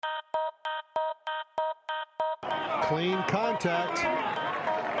Clean contact.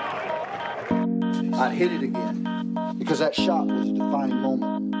 I'd hit it again because that shot was a defining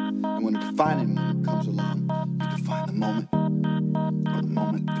moment. And when a defining moment comes along, you define the moment, or the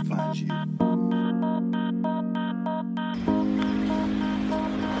moment defines you.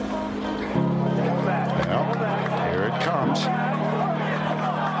 Well, here it comes.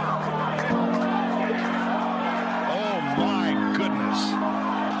 Oh my goodness.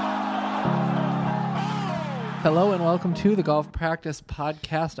 Hello and welcome to the Golf Practice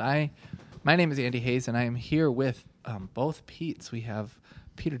Podcast. My name is Andy Hayes, and I am here with both Petes. We have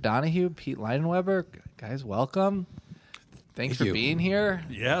Peter Donahue, Pete Leidenweber. Guys, welcome. Thanks for being here.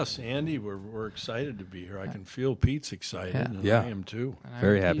 Yes, Andy, we're excited to be here. I can feel Pete's excited, and Yeah. I am too.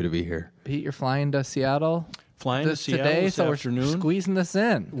 Very happy to be here. Pete, you're flying to Seattle Flying to Seattle today, this so afternoon. we're squeezing this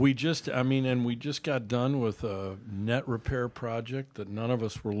in. We just got done with a net repair project that none of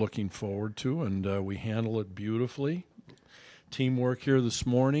us were looking forward to, and we handle it beautifully. Teamwork here this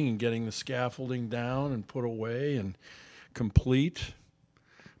morning and getting the scaffolding down and put away and complete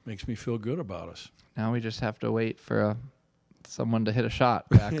makes me feel good about us. Now we just have to wait for someone to hit a shot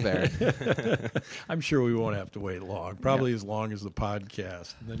back there. I'm sure we won't have to wait long, probably as long as the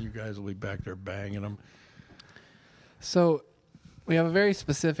podcast. And then you guys will be back there banging them. So we have a very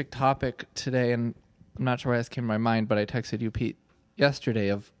specific topic today, and I'm not sure why this came to my mind, but I texted you, Pete, yesterday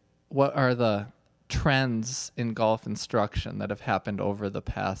of what are the trends in golf instruction that have happened over the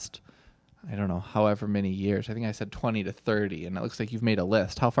past, I don't know, however many years. I think I said 20 to 30, and it looks like you've made a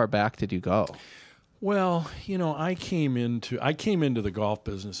list. How far back did you go? Well, I came into the golf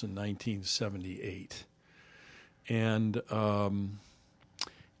business in 1978, and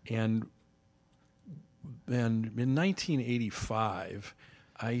in 1985,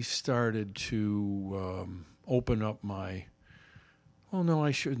 I started to open up my. Well, no,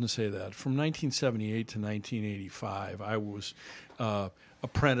 I shouldn't say that. From 1978 to 1985, I was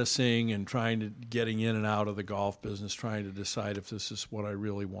apprenticing and getting in and out of the golf business, trying to decide if this is what I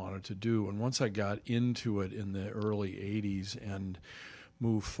really wanted to do. And once I got into it in the early 80s and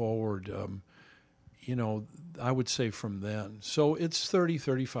moved forward, I would say from then. So it's 30,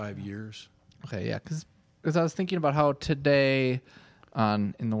 35 years. Okay, yeah, because I was thinking about how today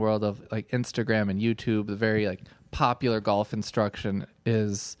in the world of like Instagram and YouTube, the very popular golf instruction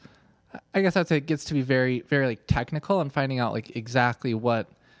is, I guess I'd say it gets to be very, very technical and finding out exactly what,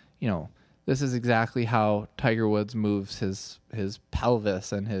 this is exactly how Tiger Woods moves his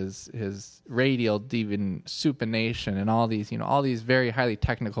pelvis and his radial deviant supination and all these very highly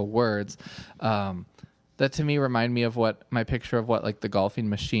technical words that to me remind me of what my picture of what the golfing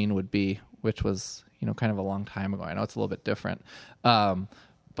machine would be, which was kind of a long time ago. I know it's a little bit different.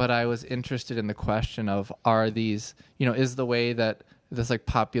 But I was interested in the question of, are these, is the way that this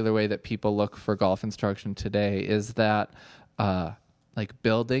popular way that people look for golf instruction today, is that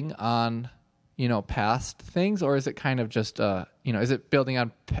building on, past things, or is it kind of just, is it building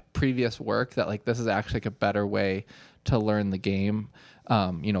on previous work that this is actually a better way to learn the game,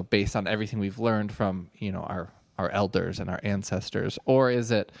 based on everything we've learned from, our elders and our ancestors, or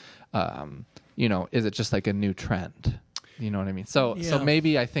is it, is it just a new trend? You know what I mean? So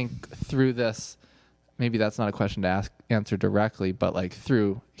maybe I think through this, maybe that's not a question to answer directly, but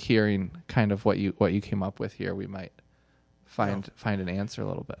through hearing kind of what you came up with here, we might find an answer a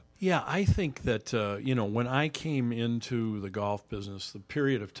little bit. Yeah, I think that, when I came into the golf business, the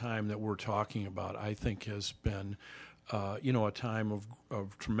period of time that we're talking about, I think has been, a time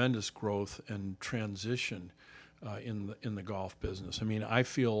of tremendous growth and transition in the golf business. I mean, I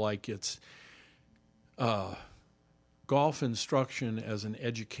feel like it's golf instruction as an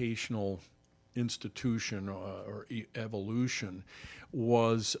educational institution or evolution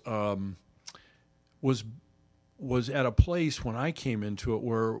was at a place when I came into it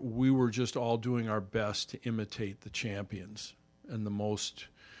where we were just all doing our best to imitate the champions and the most,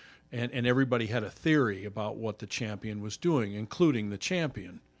 and everybody had a theory about what the champion was doing, including the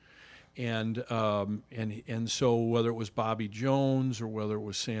champion. And so whether it was Bobby Jones or whether it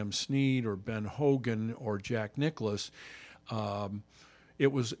was Sam Snead or Ben Hogan or Jack Nicklaus,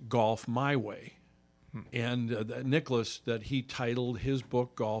 it was Golf My Way. And Nicklaus, that he titled his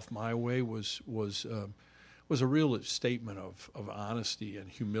book Golf My Way, was a real statement of honesty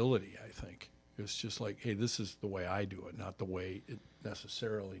and humility, I think. It's just hey, this is the way I do it, not the way it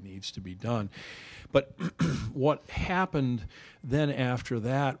necessarily needs to be done. But what happened then after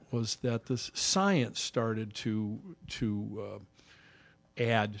that was that the science started to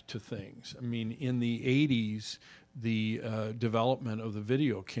add to things. I mean, in the 80s, the development of the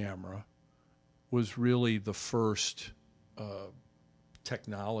video camera was really the first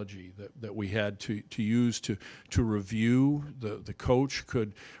technology that we had to use to review. The coach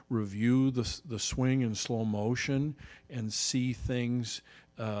could review the swing in slow motion and see things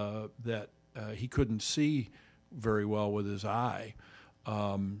that he couldn't see very well with his eye.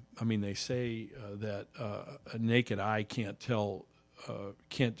 I mean, they say that a naked eye can't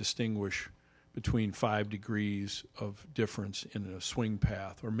distinguish between 5 degrees of difference in a swing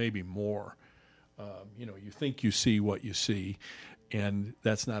path, or maybe more. You think you see what you see, and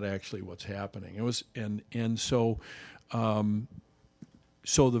that's not actually what's happening. It was,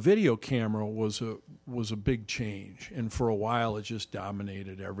 so the video camera was a big change, and for a while it just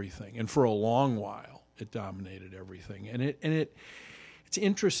dominated everything, and for a long while it dominated everything, and it's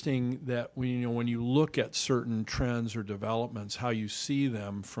interesting that when you look at certain trends or developments, how you see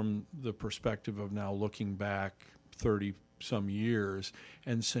them from the perspective of now looking back 30 some years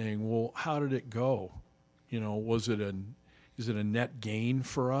and saying, well, how did it go? Is it a net gain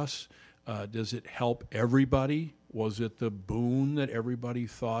for us? Does it help everybody? Was it the boon that everybody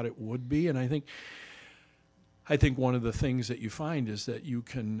thought it would be? And I think one of the things that you find is that you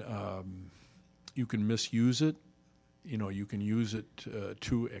can misuse it. You can use it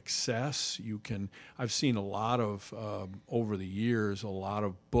to excess. I've seen a lot of, over the years, a lot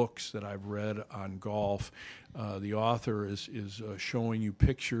of books that I've read on golf. The author is showing you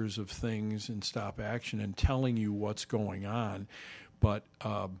pictures of things in stop action and telling you what's going on. But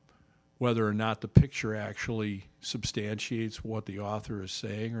whether or not the picture actually substantiates what the author is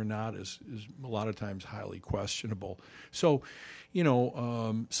saying or not is a lot of times highly questionable. So,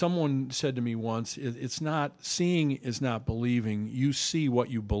 someone said to me once, it's not, seeing is not believing. You see what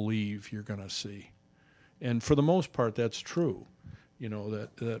you believe you're going to see. And for the most part, that's true.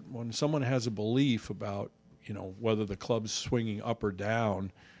 That when someone has a belief about, whether the club's swinging up or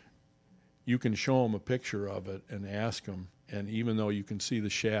down, you can show them a picture of it and ask them. And even though you can see the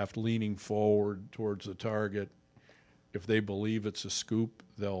shaft leaning forward towards the target, if they believe it's a scoop,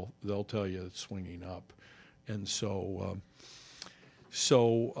 they'll tell you it's swinging up. And so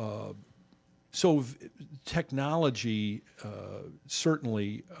technology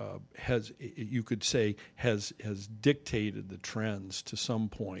certainly has, you could say, has dictated the trends to some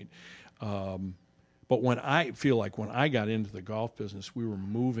point. But when I got into the golf business, we were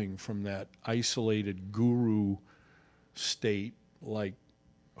moving from that isolated guru state, like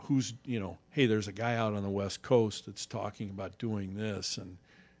hey, there's a guy out on the West Coast that's talking about doing this,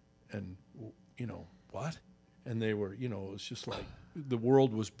 and what? And they were, it was just like the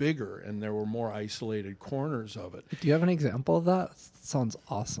world was bigger and there were more isolated corners of it. Do you have an example of that? Sounds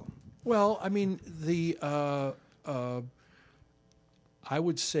awesome. Well, I mean, I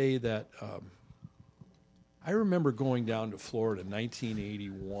would say that I remember going down to Florida in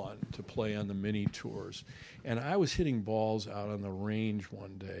 1981 to play on the mini tours, and I was hitting balls out on the range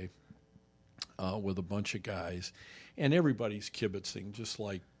one day with a bunch of guys, and everybody's kibitzing, just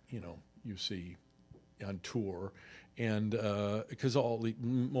like you see on tour, and because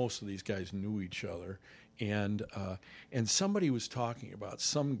most of these guys knew each other, and somebody was talking about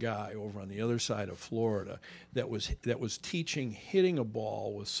some guy over on the other side of Florida that was teaching hitting a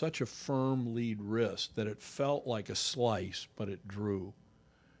ball with such a firm lead wrist that it felt like a slice, but it drew.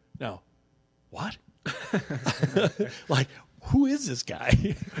 Now, what? Like, who is this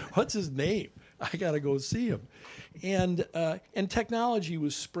guy? What's his name? I got to go see him. And technology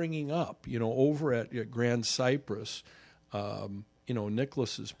was springing up, over at Grand Cypress,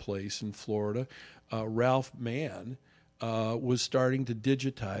 Nicholas's place in Florida. Ralph Mann was starting to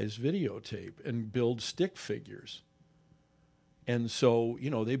digitize videotape and build stick figures. And so,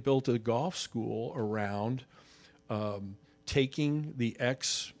 they built a golf school around taking the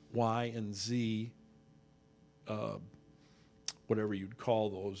X, Y, and Z, whatever you'd call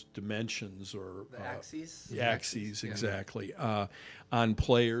those dimensions, or The axes? The axes, exactly, on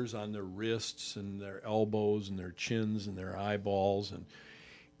players, on their wrists and their elbows and their chins and their eyeballs, and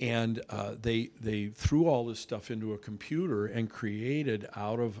they threw all this stuff into a computer and created,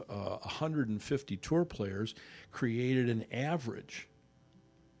 out of 150 tour players, created an average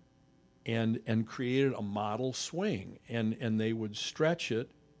and created a model swing, and they would stretch it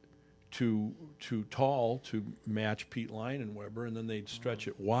to tall to match Pete Leinenweber, and then they'd stretch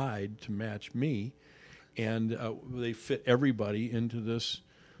it wide to match me, and they fit everybody into this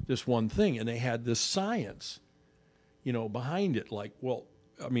one thing, and they had this science, behind it. Like, well,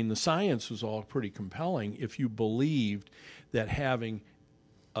 I mean, the science was all pretty compelling if you believed that having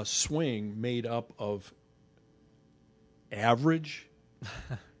a swing made up of average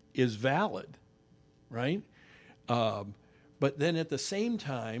is valid, right? But then at the same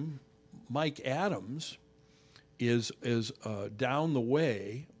time, Mike Adams is down the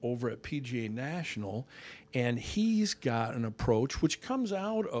way over at PGA National, and he's got an approach which comes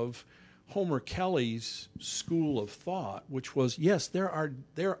out of Homer Kelly's school of thought, which was, yes, there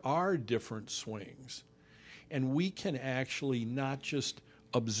are different swings, and we can actually not just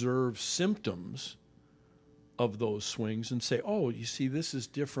observe symptoms of those swings and say, oh, you see, this is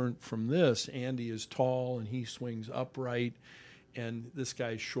different from this. Andy is tall and he swings upright, and this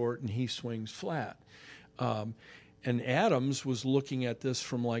guy's short and he swings flat. And Adams was looking at this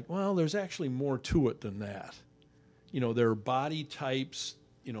from like, well, there's actually more to it than that. There are body types.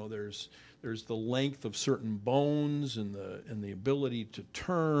 There's the length of certain bones and the ability to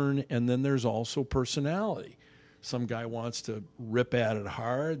turn, and then there's also personality. Some guy wants to rip at it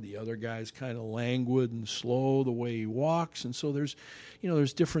hard. The other guy's kind of languid and slow the way he walks, and so there's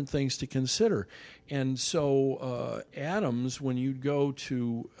different things to consider. And so Adams, when you'd go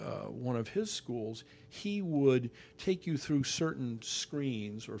to one of his schools, he would take you through certain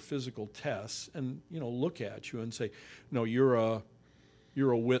screens or physical tests, and look at you and say, no, you're a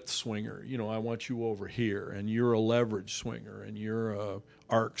width swinger. I want you over here, and you're a leverage swinger, and you're a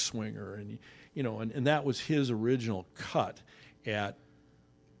arc swinger, and and that was his original cut at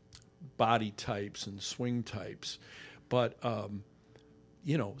body types and swing types. But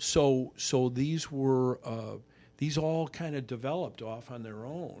so these all kind of developed off on their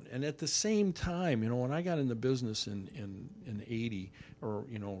own. And at the same time, when I got in the business in 80 or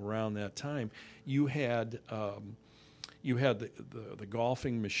around that time, you had the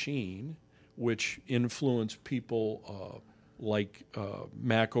golfing machine, which influenced people like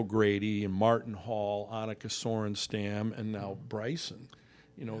Mac O'Grady and Martin Hall, Annika Sorenstam, and now Bryson.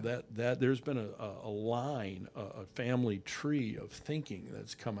 That there's been a line, a family tree of thinking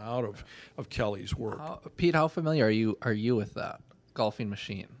that's come out of Kelly's work. Pete, how familiar are you with that golfing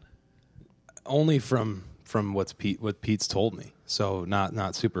machine? Only from what Pete's told me, so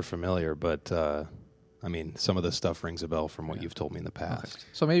not super familiar, but some of the stuff rings a bell from what you've told me in the past. Okay.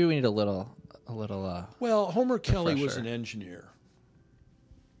 So maybe we need a little. Well, Homer Kelly was refresher. an engineer,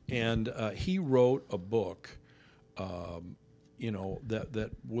 and he wrote a book,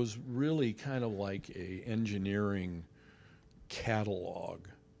 that was really kind of like a engineering catalog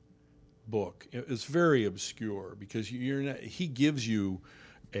book. It's very obscure because he gives you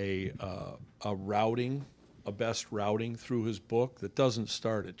a routing, a best routing through his book that doesn't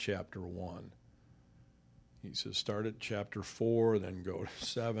start at chapter 1. He says, start at chapter 4, then go to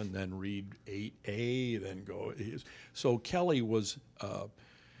 7, then read 8a, then go. So Kelly was,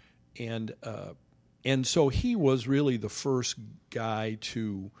 and so he was really the first guy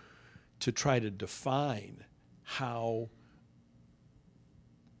to try to define how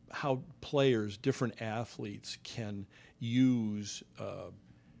players, different athletes, can use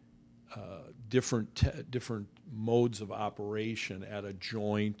different modes of operation at a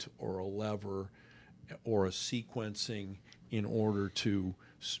joint or a lever or a sequencing in order to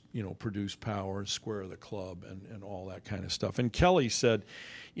produce power, square the club, and all that kind of stuff. And Kelly said,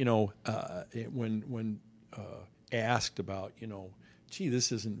 when asked about, gee,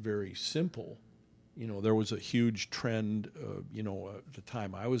 this isn't very simple. There was a huge trend, at the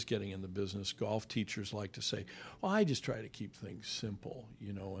time I was getting in the business, golf teachers like to say, well, I just try to keep things simple,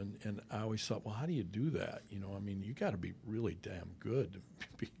 and I always thought, well, how do you do that? You got to be really damn good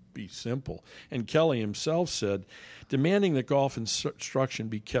to be simple. And Kelly himself said, demanding that golf instruction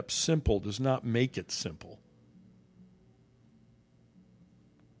be kept simple does not make it simple.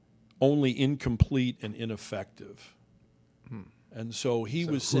 Only incomplete and ineffective. And so he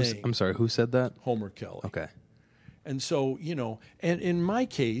was saying... I'm sorry, who said that? Homer Kelly. Okay. And so, and in my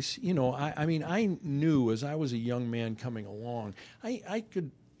case, I knew as I was a young man coming along, I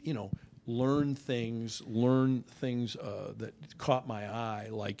could, learn things that caught my eye,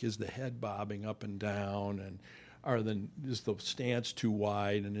 like is the head bobbing up and down, and is the stance too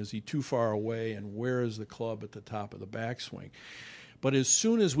wide, and is he too far away, and where is the club at the top of the backswing? But as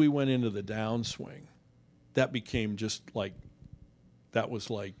soon as we went into the downswing, that became just like, that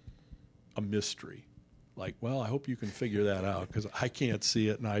was like a mystery. Like, well, I hope you can figure that out because I can't see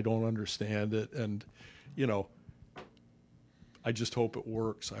it and I don't understand it. And, I just hope it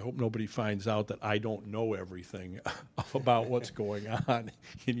works. I hope nobody finds out that I don't know everything about what's going on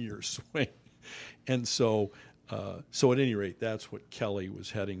in your swing. And so at any rate, that's what Kelly was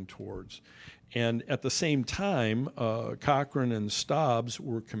heading towards. And at the same time, Cochrane and Stobbs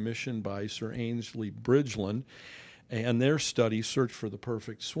were commissioned by Sir Ainsley Bridgeland, and their study, Search for the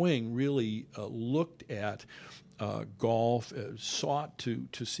Perfect Swing, really looked at golf, sought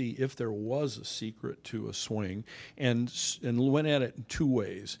to see if there was a secret to a swing, and went at it in two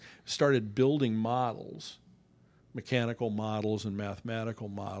ways. Started building models mechanical models and mathematical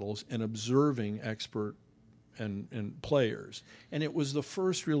models and observing expert and players. And it was the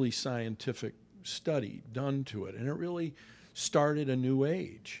first really scientific study done to it. And it really started a new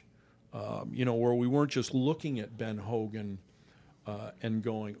age, where we weren't just looking at Ben Hogan and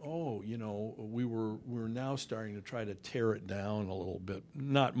going, we were now starting to try to tear it down a little bit.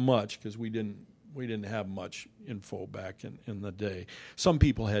 Not much, because we didn't have much info back in the day. Some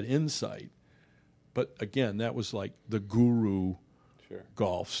people had insight, but again, that was like the guru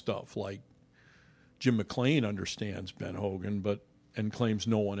golf stuff. Like Jim McLean understands Ben Hogan, and claims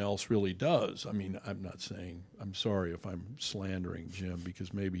no one else really does. I mean, I'm sorry if I'm slandering Jim,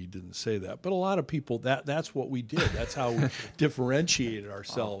 because maybe he didn't say that. But a lot of people, that's what we did. That's how we differentiated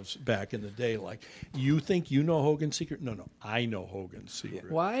ourselves back in the day. Like, you think you know Hogan's secret? No, I know Hogan's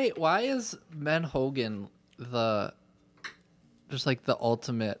secret. Why is Ben Hogan the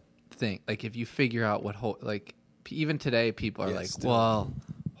ultimate thing? Like, if you figure out what even today people are well,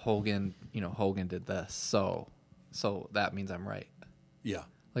 Hogan did this, so that means I'm right. Yeah.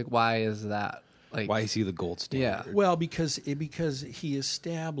 Like, why is that? Like, why is he the gold standard? Yeah. Well, because he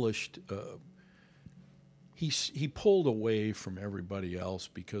established, he pulled away from everybody else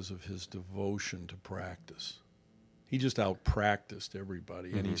because of his devotion to practice. He just out-practiced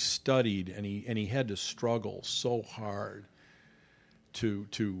everybody, and he studied, and he had to struggle so hard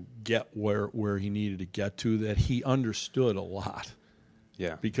to get where he needed to get to, that he understood a lot.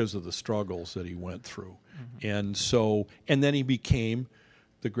 Yeah. Because of the struggles that he went through. And then he became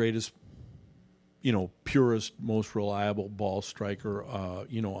the greatest, purest, most reliable ball striker,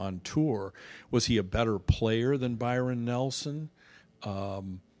 on tour. Was he a better player than Byron Nelson? I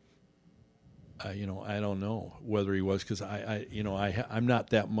don't know whether he was, because I'm not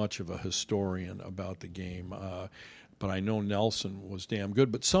that much of a historian about the game, but I know Nelson was damn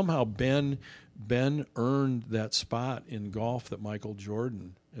good. But somehow Ben earned that spot in golf that Michael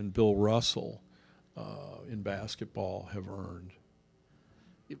Jordan and Bill Russell in basketball have earned.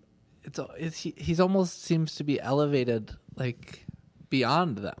 He's almost seems to be elevated, like,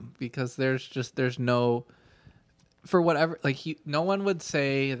 beyond them, because there's no, for whatever, like, no one would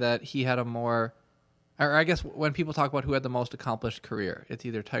say that he had a more, or I guess when people talk about who had the most accomplished career, it's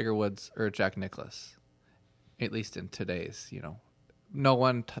either Tiger Woods or Jack Nicklaus, at least in today's, no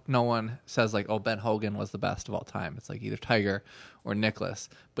one says like, oh, Ben Hogan was the best of all time. It's like either Tiger or Nicklaus.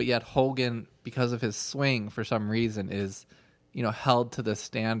 But yet Hogan, because of his swing, for some reason, is, held to the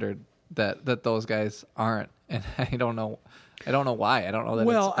standard that those guys aren't. And I don't know why. I don't know that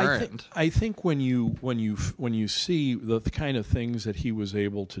it's earned. I think when you see the kind of things that he was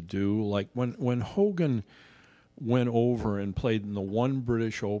able to do, like when Hogan went over and played in the one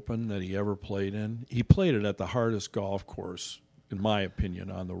British Open that he ever played in, he played it at the hardest golf course, in my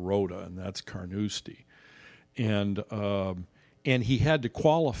opinion, on the Rota, and that's Carnoustie. And he had to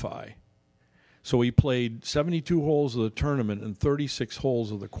qualify. So he played 72 holes of the tournament and 36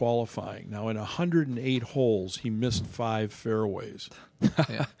 holes of the qualifying. Now, in 108 holes, he missed 5 fairways.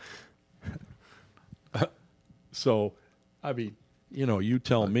 Yeah. So, I mean, you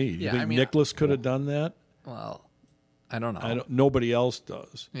tell me. You think Nicklaus could have done that? Well, I don't know. Nobody else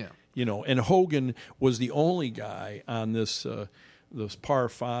does. Yeah. And Hogan was the only guy on this par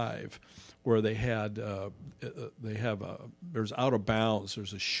 5 where they have there's out of bounds.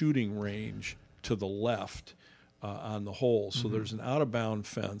 There's a shooting range to the left on the hole, so there's an out of bound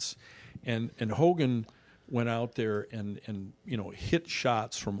fence, and Hogan went out there and hit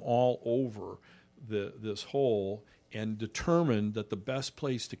shots from all over this hole, and determined that the best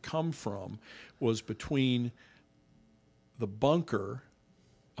place to come from was between the bunker.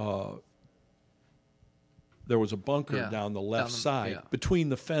 There was a bunker down the left side between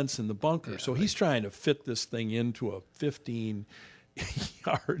the fence and the bunker. So he's trying to fit this thing into a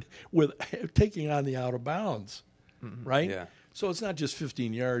 15-yard with taking on the out of bounds, right? Yeah. So it's not just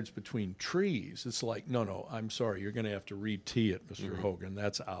 15 yards between trees. It's like, no, I'm sorry, you're going to have to re-tee it, Mr. Hogan.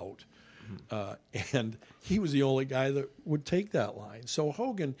 That's out. And he was the only guy that would take that line. So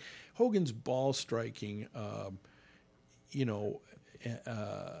Hogan's ball striking,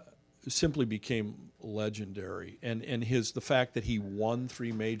 simply became legendary, and the fact that he won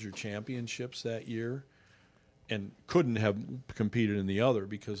 3 major championships that year, and couldn't have competed in the other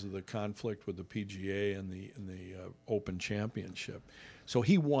because of the conflict with the PGA and the Open Championship. So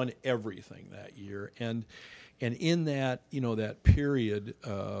he won everything that year, and in that that period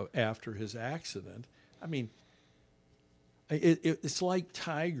after his accident, I mean, it's like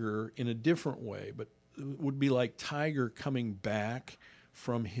Tiger in a different way, but it would be like Tiger coming back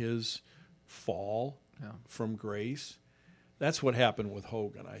from his fall from grace. That's what happened with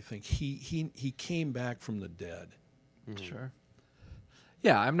Hogan. I think he came back from the dead. Sure.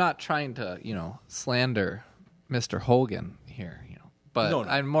 Yeah, I'm not trying to, slander Mr. Hogan here, but No.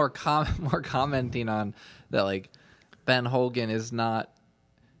 I'm more commenting on that, like, Ben Hogan is not,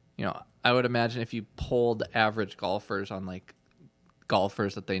 I would imagine if you polled average golfers on, like,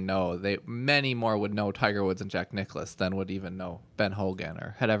 golfers that they know, many more would know Tiger Woods and Jack Nicklaus than would even know Ben Hogan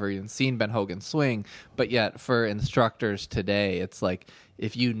or had ever even seen Ben Hogan swing. But yet for instructors today, it's like,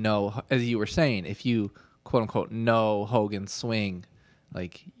 if you know, as you were saying, if you quote unquote know Hogan's swing,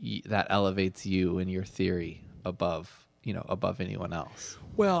 like that elevates you and your theory above anyone else.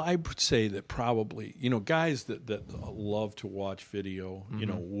 Well, I would say that probably, guys that love to watch video,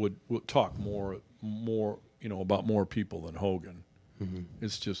 would talk more, about more people than Hogan. Mm-hmm.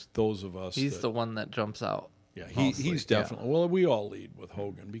 It's just those of us. He's the one that jumps out. Yeah, he's definitely. Yeah. Well, we all lead with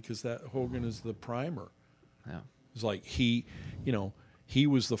Hogan because that Hogan is the primer. Yeah, it's like he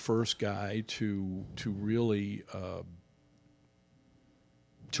was the first guy to really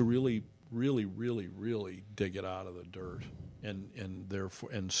really dig it out of the dirt and therefore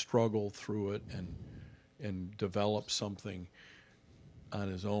and struggle through it and develop something on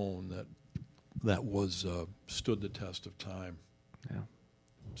his own that was stood the test of time. Yeah.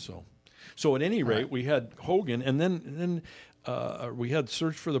 So at any rate, we had Hogan, and then we had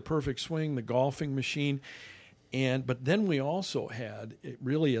Search for the Perfect Swing, the golfing machine, but then we also had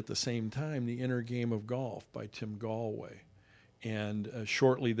really at the same time the Inner Game of Golf by Tim Galway, and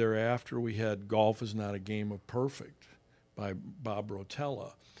shortly thereafter we had Golf is Not a Game of Perfect by Bob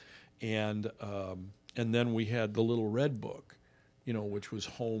Rotella, and then we had the Little Red Book, which was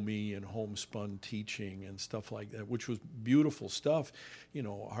homey and homespun teaching and stuff like that, which was beautiful stuff.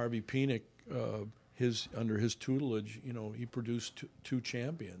 Harvey Penick, under his tutelage, he produced two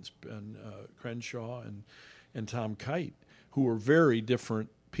champions, Ben Crenshaw and Tom Kite, who were very different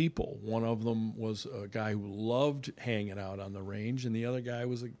people. One of them was a guy who loved hanging out on the range, and the other guy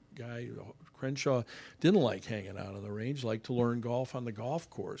was a guy, Crenshaw, didn't like hanging out on the range, liked to learn golf on the golf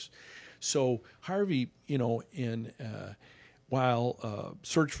course. So Harvey, while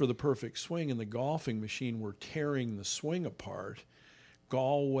Search for the Perfect Swing and the golfing machine were tearing the swing apart,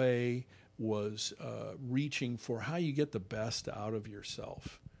 Galway was reaching for how you get the best out of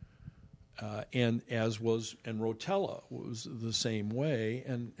yourself. And Rotella was the same way.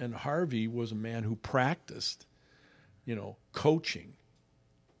 And Harvey was a man who practiced, coaching,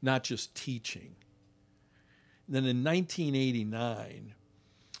 not just teaching. And then in 1989,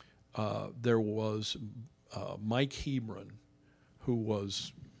 there was Mike Hebron, who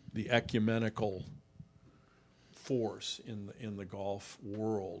was the ecumenical force in the golf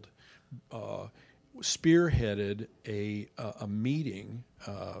world, spearheaded a meeting,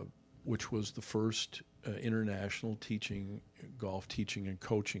 which was the first international golf teaching and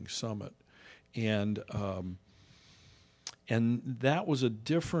coaching summit, and that was a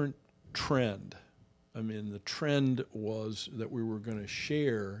different trend. I mean, the trend was that we were going to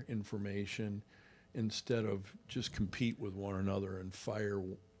share information instead of just compete with one another and fire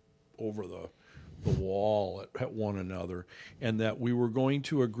over the wall at one another, and that we were going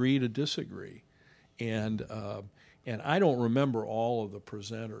to agree to disagree. And I don't remember all of the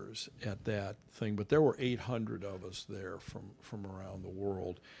presenters at that thing, but there were 800 of us there from around the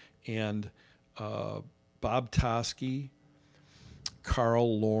world. And Bob Toski,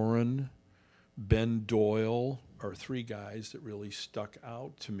 Carl Lauren, Ben Doyle are three guys that really stuck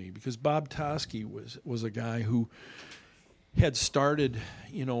out to me, because Bob Toski was a guy who had started,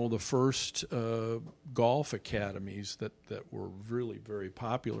 the first golf academies that were really very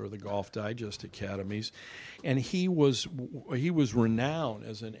popular, the Golf Digest academies, and he was renowned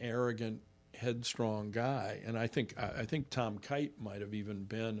as an arrogant, headstrong guy. And I think Tom Kite might have even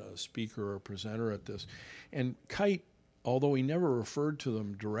been a speaker or presenter at this. And Kite, although he never referred to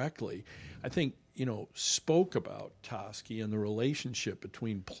them directly, I think spoke about Toski and the relationship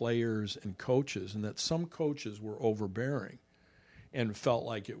between players and coaches, and that some coaches were overbearing and felt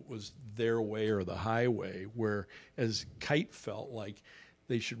like it was their way or the highway, whereas Kite felt like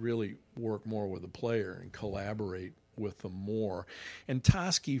they should really work more with the player and collaborate with them more. And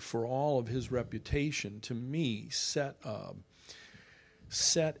Toski, for all of his reputation, to me, set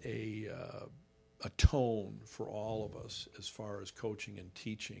a tone for all of us as far as coaching and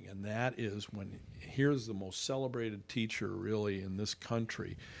teaching, and that is when here's the most celebrated teacher really in this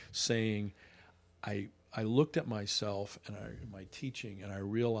country saying, I looked at myself and my teaching, and I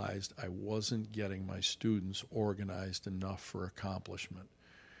realized I wasn't getting my students organized enough for accomplishment.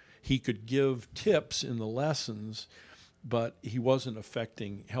 He could give tips in the lessons, but he wasn't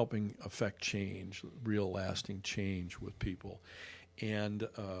helping affect change, real lasting change with people. And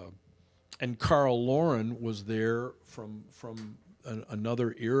And Carl Lauren was there from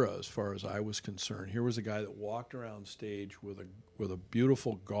another era, as far as I was concerned. Here was a guy that walked around stage with a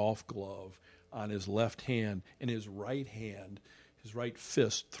beautiful golf glove on his left hand, and his right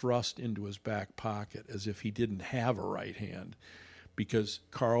fist thrust into his back pocket as if he didn't have a right hand, because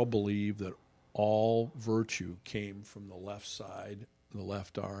Carl believed that all virtue came from the left side, the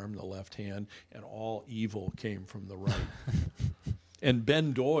left arm, the left hand, and all evil came from the right. And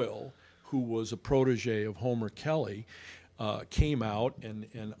Ben Doyle, who was a protege of Homer Kelly, came out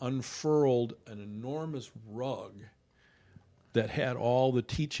and unfurled an enormous rug that had all the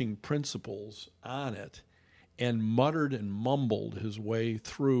teaching principles on it, and muttered and mumbled his way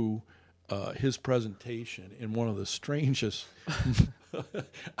through his presentation in one of the strangest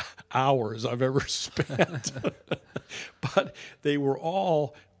hours I've ever spent. But they were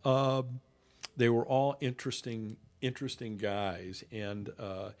all interesting guys, and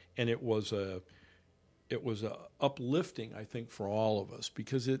it was a uplifting, I think, for all of us,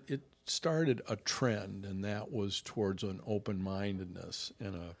 because it started a trend, and that was towards an open-mindedness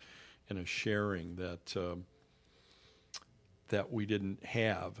and a sharing that we didn't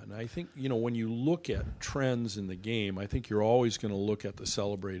have. And I think, when you look at trends in the game, I think you're always going to look at the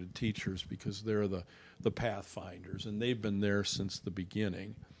celebrated teachers, because they're the pathfinders, and they've been there since the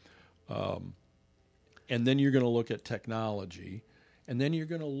beginning. And then you're going to look at technology, and then you're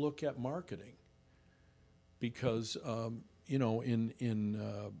going to look at marketing, because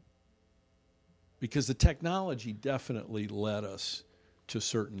because the technology definitely led us to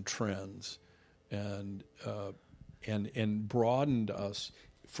certain trends, and broadened us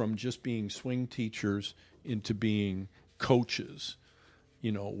from just being swing teachers into being coaches.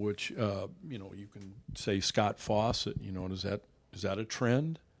 Which you can say Scott Fawcett. Is that a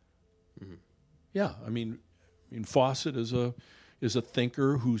trend? Mm-hmm. Yeah, I mean Fawcett is a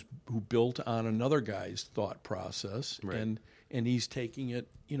thinker who built on another guy's thought process, right. and he's taking it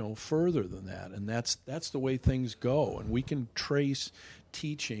further than that, and that's the way things go, and we can trace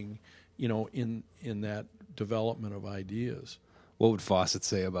teaching in that development of ideas. What would Fawcett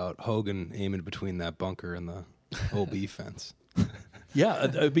say about Hogan aiming between that bunker and the OB fence? Yeah,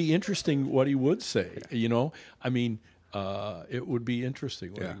 it'd be interesting what he would say. I mean, it would be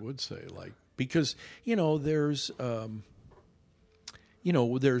interesting what he would say, because there's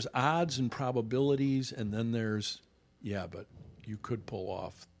there's odds and probabilities, and then there's but you could pull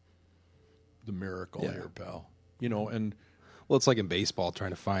off the miracle here, pal. And well, it's like in baseball,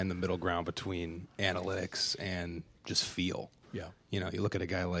 trying to find the middle ground between analytics and just feel. Yeah, you look at a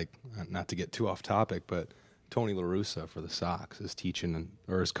guy like, not to get too off topic, but Tony La Russa for the Sox is teaching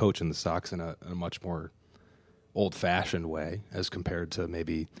or is coaching the Sox in a much more old-fashioned way as compared to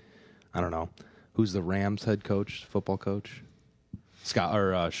maybe, I don't know, who's the Rams head coach, football coach?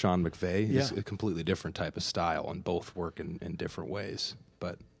 Sean McVay. Yeah. Is a completely different type of style, and both work in different ways.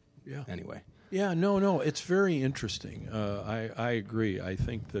 But anyway. Yeah, no, it's very interesting. I agree. I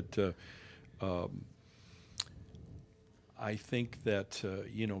think that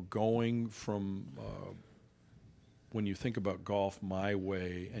going from when you think about golf my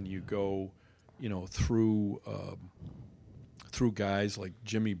way, and you go, through guys like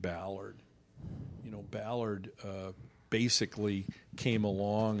Jimmy Ballard. Ballard basically came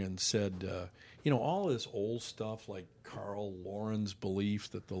along and said, all this old stuff like Carl Lauren's belief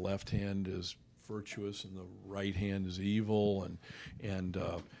that the left hand is virtuous and the right hand is evil, and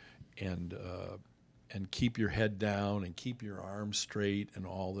keep your head down and keep your arms straight and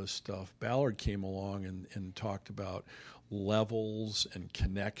all this stuff. Ballard came along and talked about levels and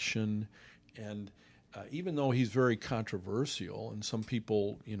connection, and even though he's very controversial, and some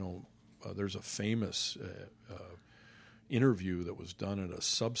people, there's a famous interview that was done at a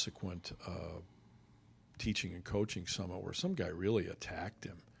subsequent teaching and coaching summit where some guy really attacked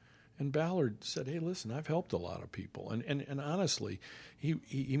him. And Ballard said, hey, listen, I've helped a lot of people. And honestly,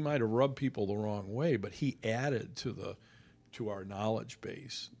 he might have rubbed people the wrong way, but he added to our knowledge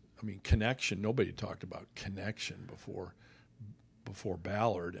base. I mean, connection, nobody talked about connection before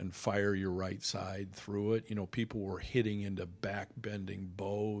Ballard, and fire your right side through it. People were hitting into back-bending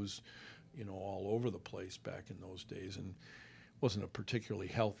bows, all over the place back in those days, and wasn't a particularly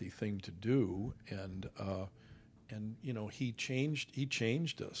healthy thing to do. And he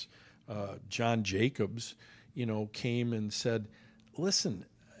changed us. John Jacobs, came and said, listen,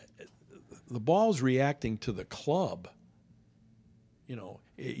 the ball's reacting to the club.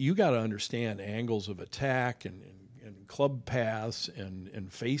 You got to understand angles of attack and club paths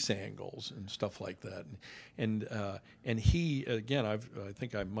and face angles and stuff like that. And he, again, I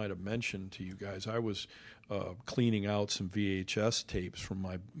think I might have mentioned to you guys, I was cleaning out some VHS tapes from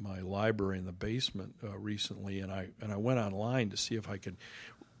my library in the basement recently, and I went online to see if I could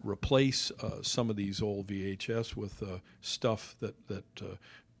replace some of these old VHS with stuff that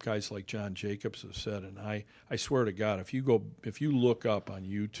guys like John Jacobs have said. And I swear to God, if you look up on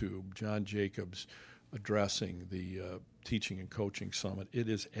YouTube John Jacobs addressing the Teaching and Coaching Summit, it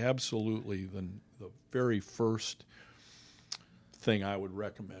is absolutely the very first thing I would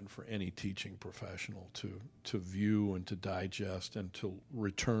recommend for any teaching professional to view and to digest and to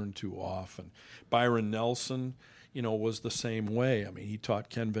return to often. Byron Nelson, was the same way. I mean, he taught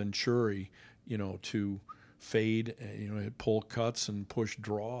Ken Venturi, to fade, pull cuts and push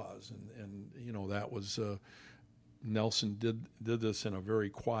draws, and that was Nelson did this in a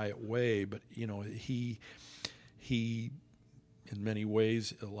very quiet way, but he in many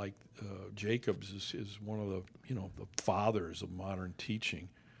ways, like Jacobs, is one of the the fathers of modern teaching.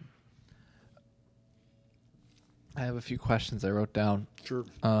 I have a few questions I wrote down. Sure.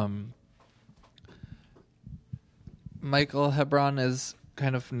 Michael Hebron is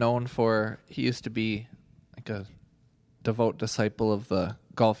kind of known for, he used to be like a devout disciple of the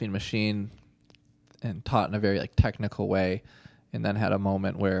golfing machine and taught in a very technical way, and then had a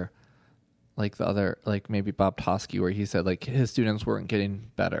moment where maybe Bob Tosky, where he said his students weren't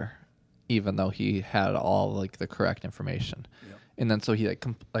getting better even though he had all the correct information. Yep. And then so he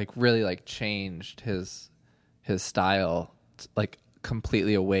really changed his style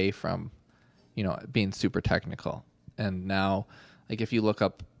completely away from being super technical. And now if you look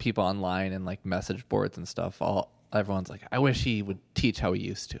up people online and message boards and stuff, everyone's like, I wish he would teach how he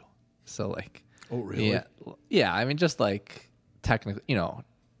used to. So oh really? Yeah. I mean, just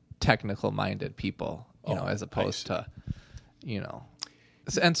technical minded people, as opposed to,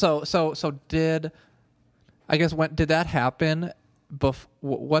 and so did that happen?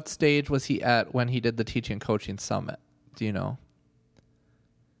 What stage was he at when he did the Teaching and Coaching Summit? Do you know?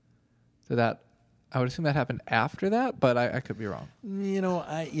 I would assume that happened after that, but I could be wrong.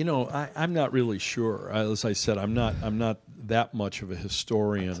 I'm not really sure. As I said, I'm not that much of a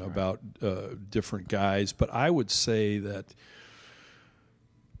historian about different guys, but I would say that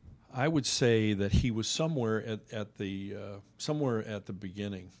he was somewhere at the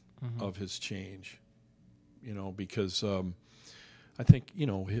beginning of his change, because I think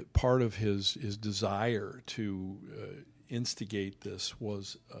part of his desire to instigate this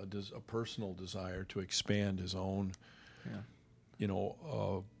was a personal desire to expand his own,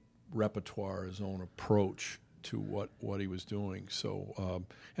 repertoire, his own approach to what he was doing. So,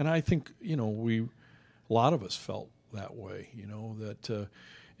 and I think a lot of us felt that way. That.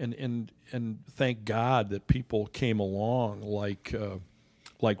 And thank God that people came along like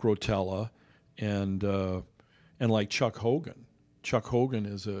Rotella and like Chuck Hogan. Chuck Hogan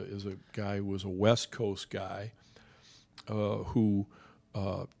is a guy who was a West Coast guy who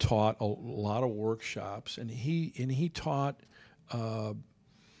taught a lot of workshops, and he taught a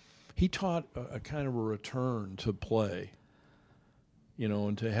kind of a return to play,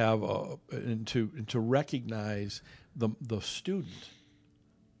 and to have and to recognize the student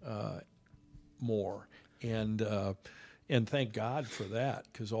more, and thank God for that,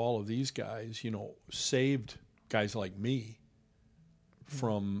 because all of these guys, saved guys like me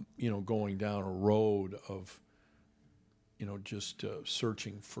from going down a road of just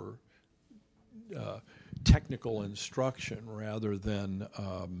searching for technical instruction rather than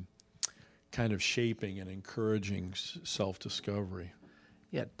kind of shaping and encouraging self-discovery.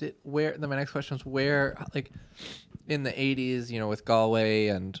 Yeah. My next question is where, in the 80s, with Galway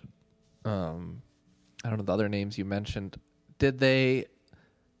and I don't know the other names you mentioned, did they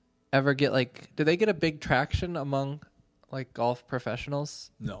ever get did they get a big traction among golf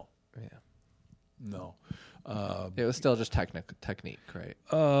professionals? No. Yeah. No. It was still just technique, right?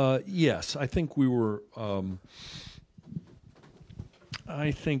 Yes, I think we were.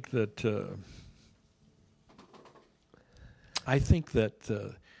 I think that.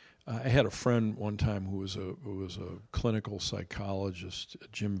 I had a friend one time who was a clinical psychologist,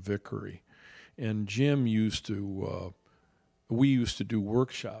 Jim Vickery, and Jim we used to do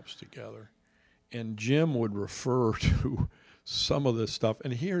workshops together, and Jim would refer to some of this stuff.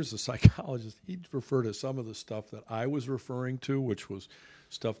 And here's the psychologist. He'd refer to some of the stuff that I was referring to, which was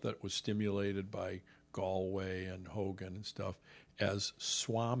stuff that was stimulated by Galway and Hogan and stuff, as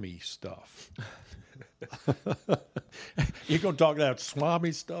Swami stuff. You gonna talk about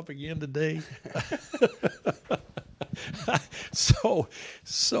Swami stuff again today?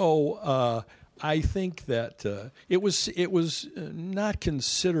 I think that it was not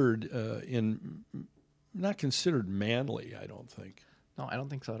considered not considered manly. I don't think. No, I don't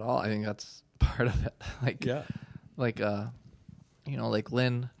think so at all. I think that's part of it. Like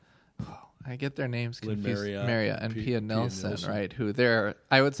Lynn. I get their names confused. Lynn Maria and Pia Nilsson, Nilsson. right? Who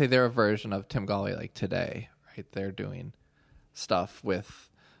I would say they're a version of Tim Gallwey like today, right? They're doing stuff with,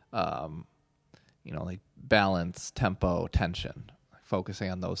 like balance, tempo, tension,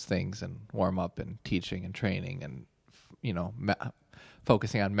 focusing on those things and warm up and teaching and training and,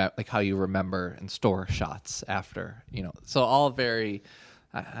 focusing on like how you remember and store shots after, so all very,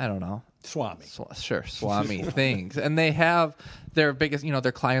 I don't know. Swami. Swami things. And they have their biggest,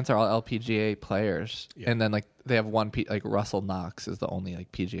 their clients are all LPGA players. Yeah. And then like they have one, like Russell Knox is the only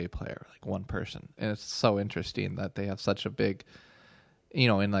like PGA player, like one person. And it's so interesting that they have such a big,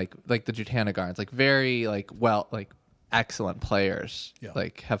 in like the Jutanagarns, like very like excellent players,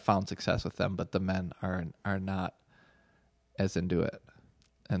 like have found success with them, but the men are not as into it.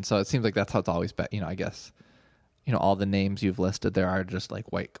 And so it seems like that's how it's always been, I guess. All the names you've listed there are just like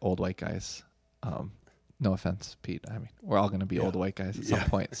old white guys. No offense, Pete. I mean, we're all going to be old white guys at some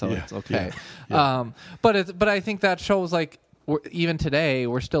point, so it's okay. Yeah. But I think that shows like even today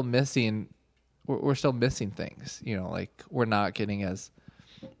we're still missing. We're still missing things. Like we're not getting as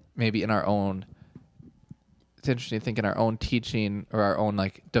maybe in our own. It's interesting to think in our own teaching or our own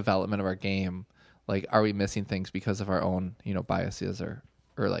like development of our game. Like, are we missing things because of our own biases or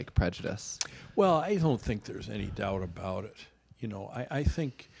like prejudice? Well, I don't think there's any doubt about it. I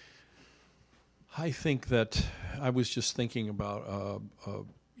think that I was just thinking about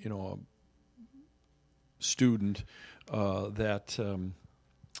a student that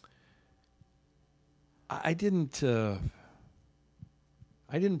I didn't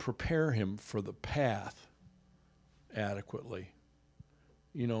prepare him for the path adequately.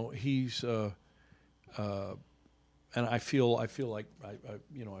 He's and I feel like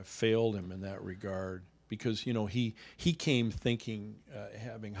I failed him in that regard because he came thinking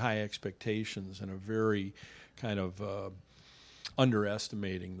having high expectations and a very kind of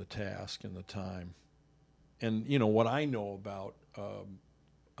underestimating the task and the time. And what I know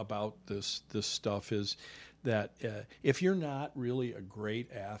about this stuff is that if you're not really a great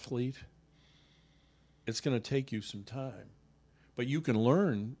athlete, it's going to take you some time. But you can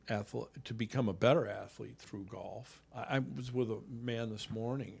learn to become a better athlete through golf. I was with a man this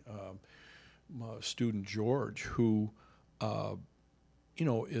morning, my student George, who,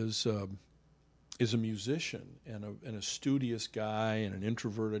 is a musician and a studious guy and an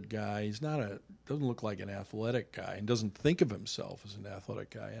introverted guy. He's doesn't look like an athletic guy and doesn't think of himself as an athletic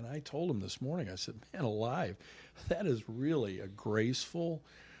guy. And I told him this morning, I said, man alive, that is really a graceful,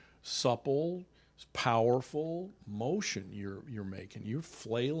 supple, powerful motion you're making. You're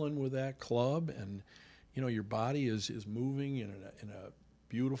flailing with that club, and your body is moving in a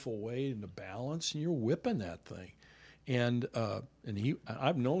beautiful way into balance, and you're whipping that thing. And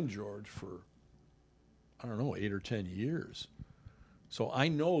I've known George for 8 or 10 years, so I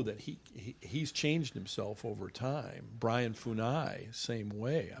know that he's changed himself over time. Brian Funai, same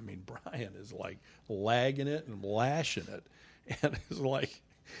way. I mean, Brian is like lagging it and lashing it, and it's like.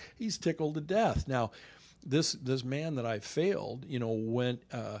 He's tickled to death. Now, this man that I failed,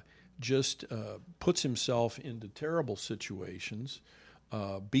 puts himself into terrible situations,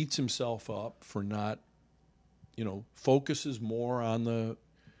 beats himself up for not, focuses more on the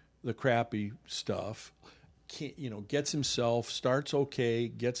crappy stuff, starts okay,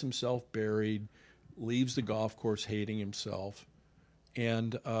 gets himself buried, leaves the golf course hating himself,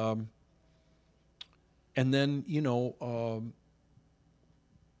 and then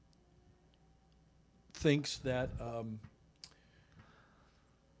thinks that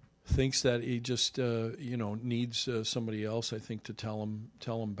he just needs somebody else, I think, to tell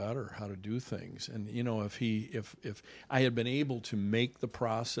him better how to do things. And if I had been able to make the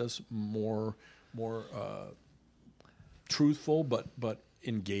process more truthful but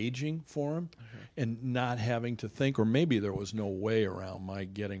engaging for him, and not having to think, or maybe there was no way around my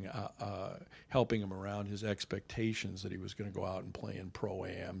getting helping him around his expectations that he was going to go out and play in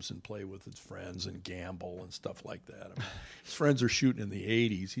pro-ams and play with his friends and gamble and stuff like that. I mean, his friends are shooting in the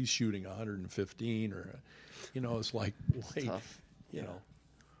 80s. He's shooting 115, or it's like, wait, tough.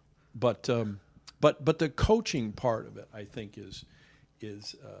 But the coaching part of it, I think, is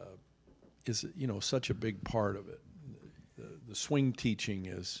such a big part of it. The swing teaching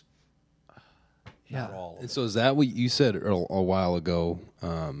is not all of it. So is that what you said a while ago?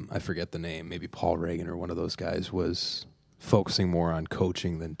 I forget the name. Maybe Paul Reagan or one of those guys was focusing more on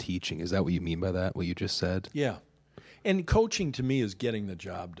coaching than teaching. Is that what you mean by that, what you just said? Yeah. And coaching to me is getting the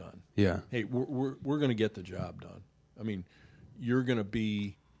job done. Yeah. Hey, we're going to get the job done. I mean, you're going to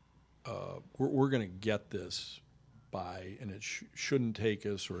be. We're going to get this by, and it shouldn't take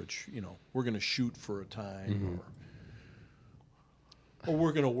us, or we're going to shoot for a time, or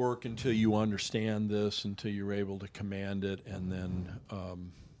we're going to work until you understand this, until you're able to command it, and then,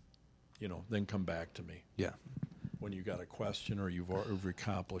 then come back to me. Yeah. When you got a question or you've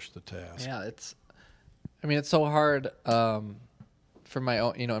accomplished the task. Yeah, it's so hard for my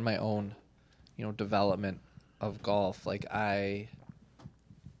own, in my own, development of golf. Like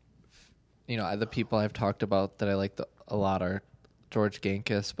the people I've talked about that I like a lot are George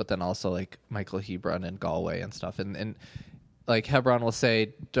Gankis, but then also like Michael Hebron and Galway and stuff. And like Hebron will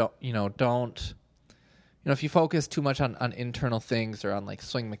say, don't, if you focus too much on internal things or on like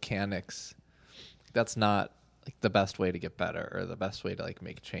swing mechanics, that's not like the best way to get better or the best way to like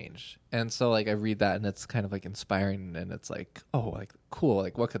make change. And so like I read that and it's kind of like inspiring, and it's like, oh, like cool,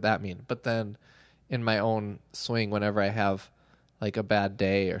 like what could that mean? But then in my own swing, whenever I have like a bad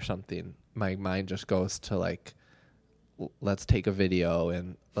day or something, my mind just goes to like, let's take a video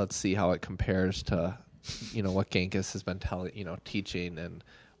and let's see how it compares to, what Gankis has been teaching, and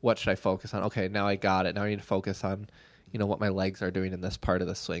what should I focus on? Okay, now I got it. Now I need to focus on, what my legs are doing in this part of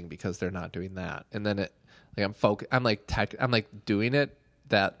the swing because they're not doing that. And then I'm like doing it,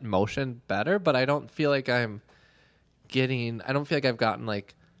 that motion better, but I don't feel like I don't feel like I've gotten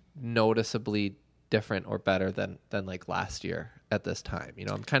like noticeably different or better than like last year at this time.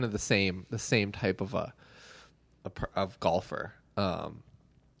 I'm kind of the same type of of golfer. I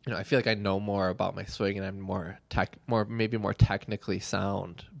feel like I know more about my swing and I'm maybe more technically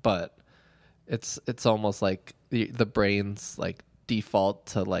sound, but it's almost like the brain's like default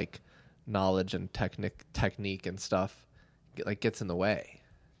to like knowledge and technique and stuff like gets in the way.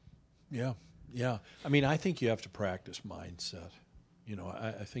 Yeah. Yeah. I mean, I think you have to practice mindset.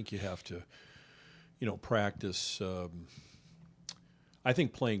 I think you have to, practice. I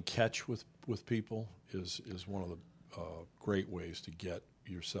think playing catch with people is one of the great ways to get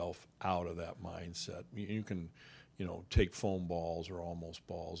yourself out of that mindset. You can, take foam balls or almost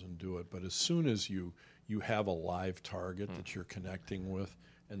balls and do it, but as soon as you have a live target that you're connecting with,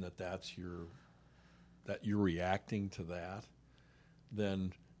 and that you're reacting to that,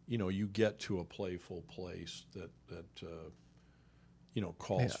 then you get to a playful place that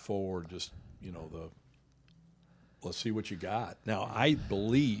calls forward just let's see what you got. Now, I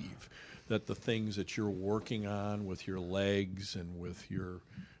believe that the things that you're working on with your legs and with your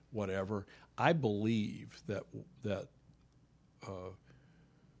whatever, I believe that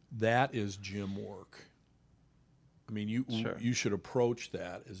is gym work. I mean, you should approach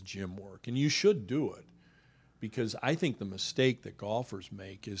that as gym work, and you should do it, because I think the mistake that golfers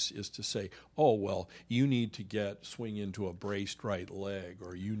make is to say, oh, well, you need to swing into a braced right leg,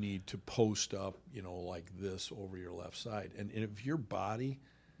 or you need to post up, like this over your left side. And if your body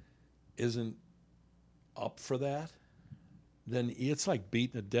isn't up for that, then it's like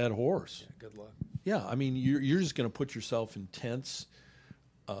beating a dead horse. Yeah, good luck. Yeah, I mean, you're just going to put yourself in tense,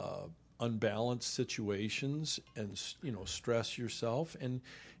 unbalanced situations and, stress yourself, and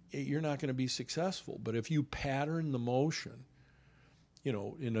you're not going to be successful. But if you pattern the motion,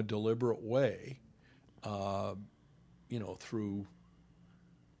 in a deliberate way, through,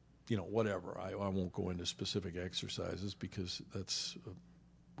 whatever. I won't go into specific exercises because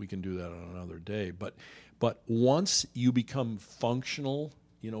we can do that on another day. But once you become functional,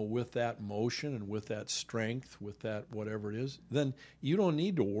 with that motion and with that strength, with that whatever it is, then you don't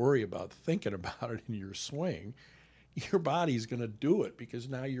need to worry about thinking about it in your swing. Your body's going to do it because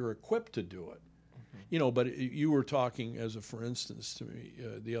now you're equipped to do it. Mm-hmm. But you were talking for instance to me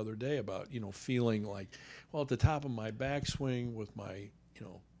the other day about, feeling like, well, at the top of my backswing with my,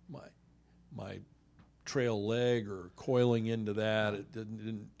 my trail leg or coiling into that, it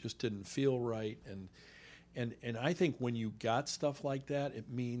didn't feel right. And I think when you got stuff like that, it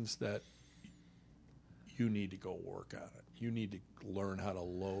means that you need to go work on it. You need to learn how to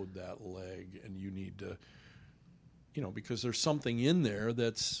load that leg, and you need to, because there's something in there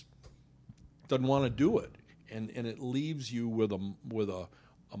that's doesn't want to do it, and it leaves you with a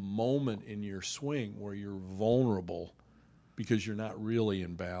moment in your swing where you're vulnerable because you're not really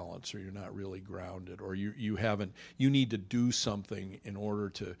in balance, or you're not really grounded, or you need to do something in order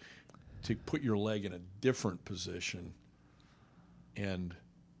to put your leg in a different position, and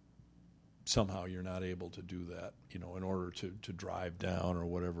somehow you're not able to do that, in order to drive down or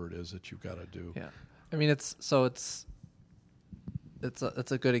whatever it is that you've got to do. Yeah. I mean, it's a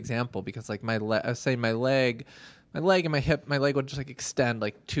good example because like I was saying my leg, my leg and my hip, my leg would just like extend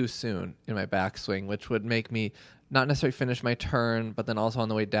like too soon in my backswing, which would make me not necessarily finish my turn, but then also on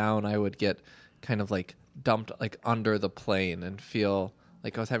the way down, I would get kind of like dumped like under the plane and feel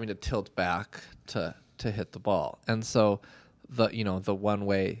like I was having to tilt back to hit the ball. And so the one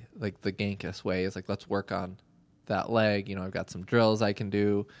way, like the Genghis way, is like, let's work on that leg. I've got some drills I can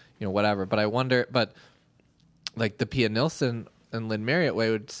do, whatever. But I wonder, but like the Pia Nilsson and Lynn Marriott way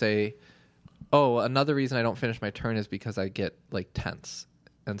would say, oh, another reason I don't finish my turn is because I get like tense.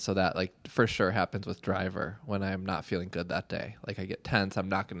 And so that like for sure happens with driver when I'm not feeling good that day. Like I get tense, I'm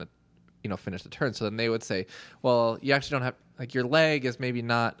not going to, finish the turn. So then they would say, well, you actually don't have, like your leg is maybe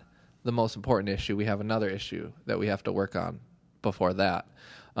not the most important issue. We have another issue that we have to work on before that.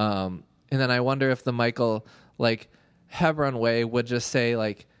 And then I wonder if the Michael like Hebron way would just say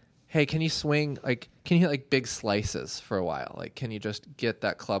like, hey, can you swing, like, can you hit like big slices for a while? Like, can you just get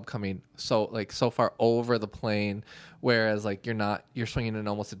that club coming so far over the plane, whereas like you're swinging in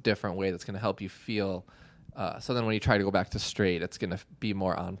almost a different way that's going to help you feel. So then when you try to go back to straight, it's going to be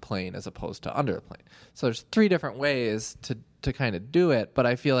more on plane as opposed to under the plane. So there's 3 different ways to kind of do it. But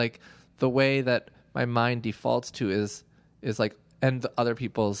I feel like the way that my mind defaults to is like, and the other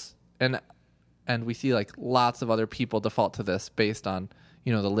people's, and we see like lots of other people default to this based on,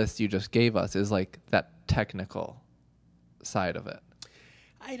 the list you just gave us, is like that technical side of it.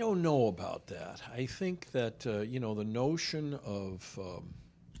 I don't know about that. I think that, the notion of,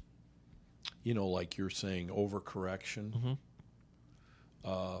 like you're saying, overcorrection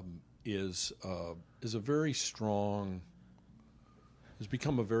is a very strong, has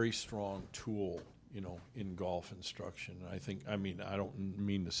become a very strong tool, in golf instruction. I don't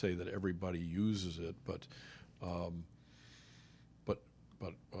mean to say that everybody uses it, but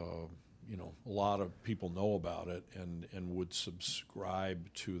a lot of people know about it and would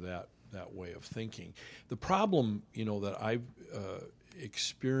subscribe to that way of thinking. The problem, that I've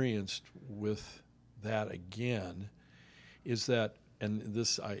experienced with that again is that, and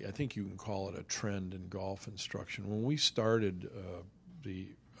this I think you can call it a trend in golf instruction. When we started the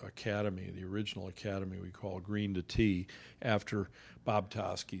academy, the original academy we call Green to Tee, after Bob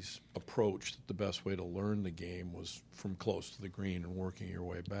Toski's approach that the best way to learn the game was from close to the green and working your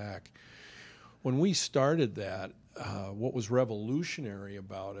way back. When we started that, what was revolutionary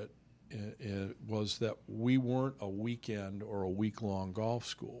about it was that we weren't a weekend or a week-long golf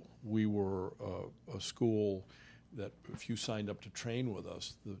school. We were a school that if you signed up to train with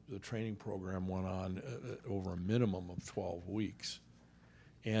us, the training program went on over a minimum of 12 weeks.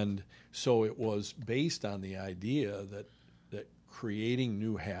 And so it was based on the idea that creating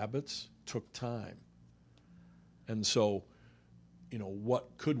new habits took time. And so,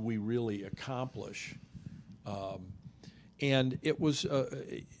 what could we really accomplish? And it was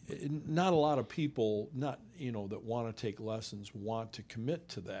not a lot of people, that want to take lessons want to commit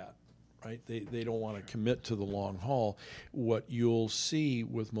to that, right? They don't want to commit to the long haul. What you'll see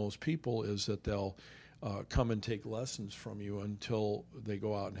with most people is that they'll come and take lessons from you until they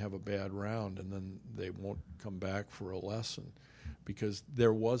go out and have a bad round, and then they won't come back for a lesson because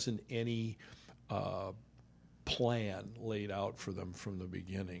there wasn't any plan laid out for them from the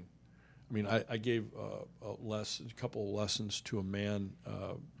beginning. I mean, I gave a couple of lessons to a man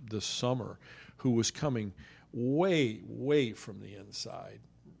this summer who was coming way, way from the inside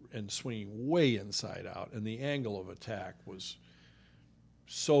and swinging way inside out, and the angle of attack was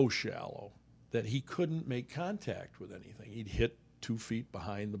so shallow that he couldn't make contact with anything. He'd hit 2 feet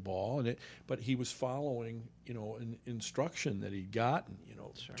behind the ball, but he was following, an instruction that he'd gotten,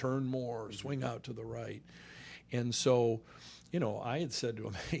 Sure. Turn more, swing out to the right. And so, I had said to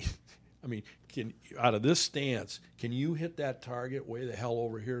him, hey, out of this stance, can you hit that target way the hell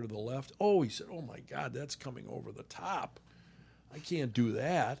over here to the left? Oh, he said, oh my God, that's coming over the top. I can't do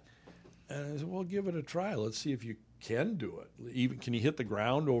that. And I said, well, give it a try. Let's see if you can do it. Even can you hit the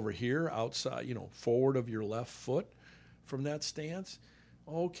ground over here outside, forward of your left foot from that stance?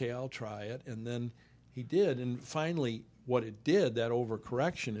 Okay, I'll try it. And then he did. And finally, what it did, that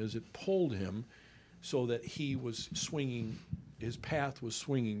overcorrection, is it pulled him so that he was swinging, his path was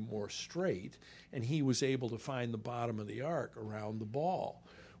swinging more straight, and he was able to find the bottom of the arc around the ball.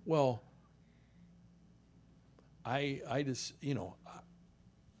 Well, I just,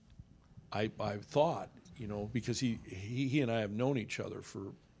 I thought, because he and I have known each other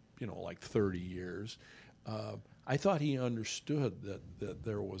for, like 30 years, I thought he understood that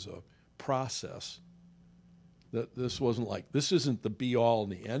there was a process, that this wasn't like, this isn't the be-all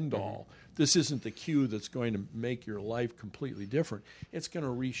and the end-all. Mm-hmm. This isn't the cue that's going to make your life completely different. It's going to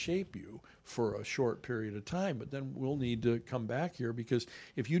reshape you for a short period of time, but then we'll need to come back here, because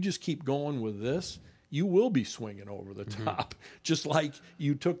if you just keep going with this, you will be swinging over the top. Just like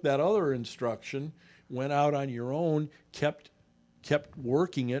you took that other instruction, went out on your own, kept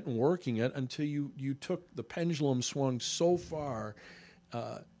working it until you took the pendulum swung so far,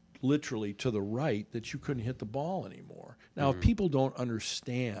 literally to the right, that you couldn't hit the ball anymore. Now, if people don't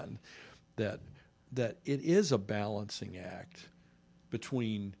understand that it is a balancing act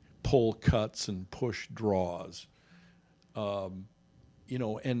between pull cuts and push draws, and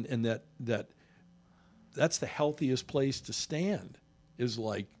that's the healthiest place to stand, is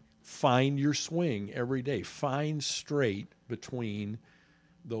like find your swing every day, find straight between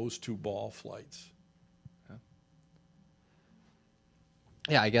those two ball flights.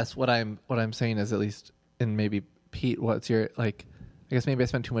 Yeah, I guess what I'm saying is, at least, and maybe Pete, what's your, like, I guess maybe I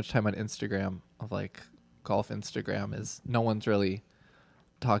spend too much time on Instagram, of like golf Instagram, is no one's really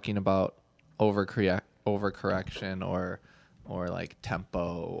talking about overcorrection or like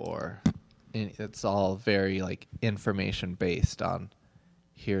tempo, or it's all very like information based on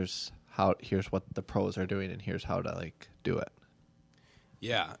here's what the pros are doing and here's how to like do it.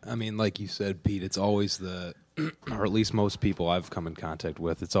 Yeah, I mean, like you said, Pete, it's always or at least most people I've come in contact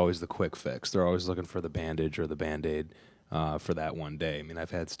with, it's always the quick fix. They're always looking for the bandage or the Band-Aid for that one day. I mean, I've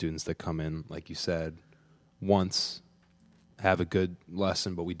had students that come in, like you said, once, have a good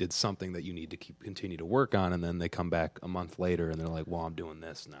lesson, but we did something that you need to continue to work on, and then they come back a month later and they're like, well, I'm doing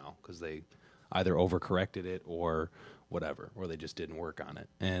this now, because they either overcorrected it or whatever, or they just didn't work on it.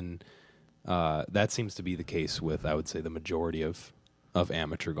 And that seems to be the case with, I would say, the majority of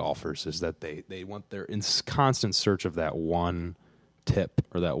amateur golfers, is that they they're in constant search of that one tip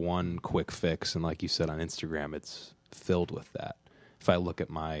or that one quick fix. And like you said, on Instagram, it's filled with that. If I look at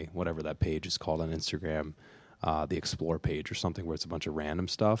my, whatever that page is called on Instagram, the Explore page or something, where it's a bunch of random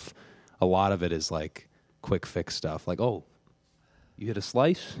stuff, a lot of it is like quick fix stuff. Like, oh, you hit a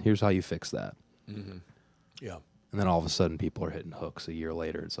slice, here's how you fix that. Mm-hmm. Yeah. And then all of a sudden people are hitting hooks a year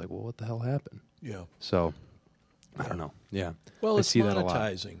later. It's like, well, what the hell happened? Yeah. So I don't know. Yeah. Well, I it's see that a lot.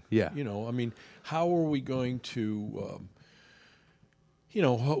 monetizing. Yeah. I mean, how are we going to,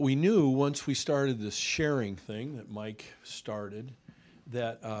 what we knew once we started this sharing thing that Mike started,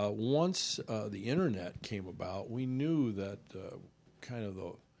 that once the internet came about, we knew that kind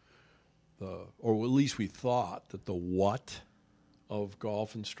of or at least we thought that the what of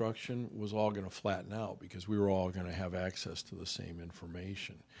golf instruction was all going to flatten out, because we were all going to have access to the same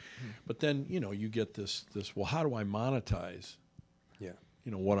information. But then, you get this, well, how do I monetize,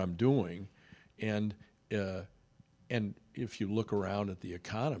 what I'm doing? And if you look around at the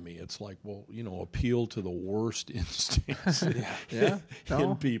economy, it's like, well, appeal to the worst instincts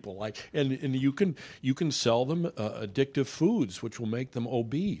in people. Like, and you can sell them addictive foods, which will make them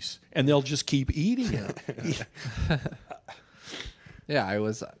obese, and they'll just keep eating it. Yeah, I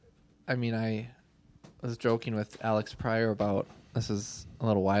was joking with Alex Pryor about, this is a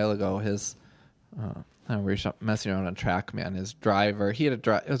little while ago, his, we were messing around on TrackMan, his driver,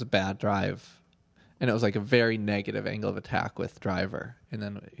 it was a bad drive, and it was like a very negative angle of attack with driver, and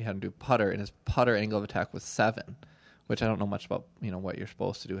then he had him do putter, and his putter angle of attack was 7, which I don't know much about, what you're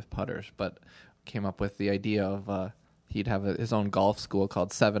supposed to do with putters, but came up with the idea of, he'd have his own golf school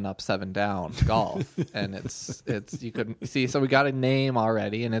called 7 Up, 7 Down Golf, and it's you couldn't see. So we got a name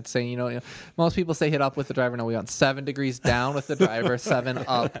already, and it's saying most people say hit up with the driver. No, we want 7 degrees down with the driver, 7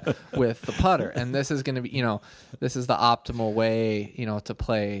 up with the putter, and this is going to be this is the optimal way to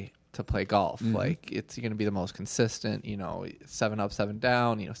play golf. Mm-hmm. Like, it's going to be the most consistent. 7 up, 7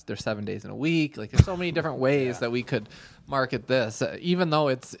 down. There's 7 days in a week. Like, there's so many different ways that we could market this, even though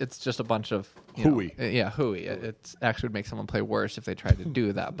it's just a bunch of hooey. Hooey. It actually would make someone play worse if they tried to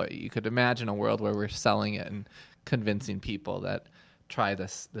do that. But you could imagine a world where we're selling it and convincing people that try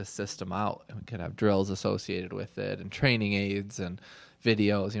this system out. And we could have drills associated with it, and training aids and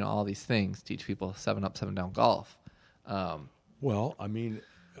videos. All these things, teach people 7 up, 7 down golf. Well, I mean,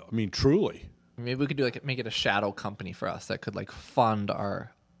 truly. Maybe we could make it a shadow company for us that could like fund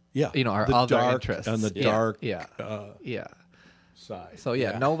our, our the other dark interests and the dark, side. So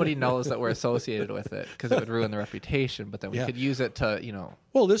nobody knows that we're associated with it, because it would ruin the reputation. But then we could use it to,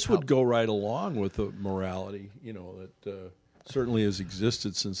 Well, this would go right along with the morality, that certainly has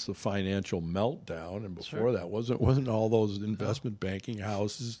existed since the financial meltdown, and before that wasn't all those investment banking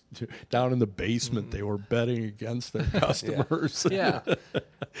houses down in the basement. They were betting against their customers. Yeah.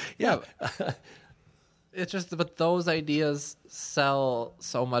 It's just, but those ideas sell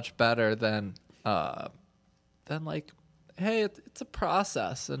so much better than like, hey, it's a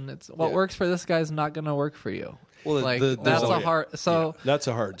process, and it's what works for this guy is not going to work for you. Well, like that's a hard. So that's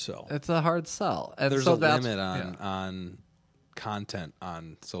a hard sell. It's a hard sell, and there's so a limit on content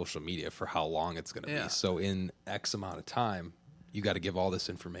on social media for how long it's going to Yeah. be. So in X amount of time, you got to give all this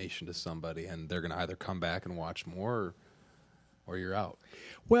information to somebody, and they're going to either come back and watch more, or you're out.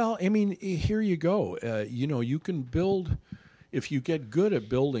 Well, I mean, here you go. You can build, if you get good at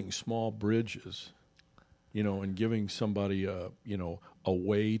building small bridges, and giving somebody a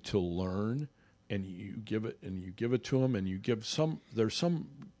way to learn, and you give it to them, and you give there's some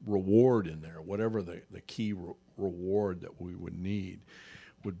reward in there, whatever the key reward that we would need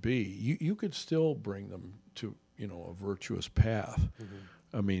would be. You could still bring them to a virtuous path.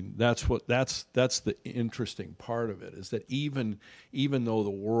 Mm-hmm. I mean, that's the interesting part of it, is that even though the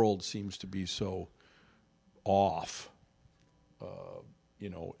world seems to be so off,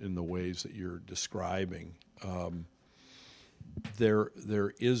 in the ways that you're describing,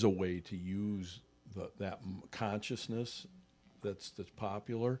 there is a way to use that consciousness that's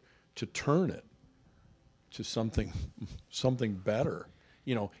popular to turn it to something better.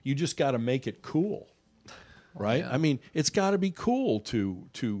 You just got to make it cool. Right? Yeah. I mean, it's got to be cool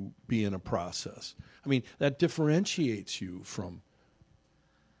to be in a process. I mean, that differentiates you from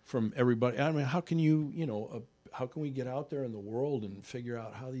everybody. I mean, how can how can we get out there in the world and figure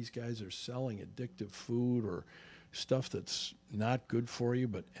out how these guys are selling addictive food or stuff that's not good for you,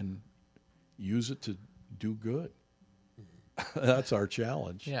 and use it to do good? That's our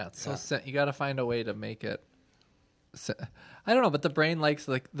challenge. Yeah, it's you got to find a way to make it. I don't know, but the brain likes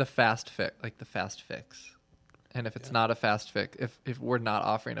the fast fix. And if it's not a fast fix, if we're not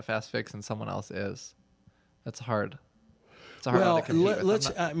offering a fast fix and someone else is, that's hard. It's hard to compete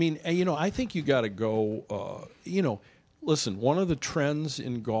with. I think you got to go. Listen, one of the trends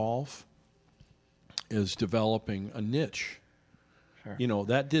in golf is developing a niche. Sure.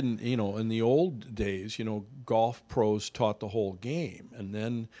 That didn't. In the old days, golf pros taught the whole game, and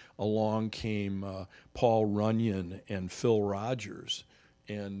then along came Paul Runyon and Phil Rogers,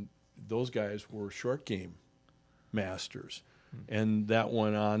 and those guys were short game masters. And that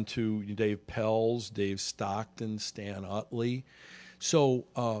went on to Dave Pelz, Dave Stockton, Stan Utley. So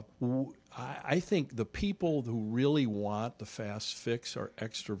I think the people who really want the fast fix are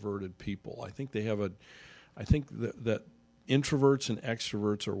extroverted people. I think that introverts and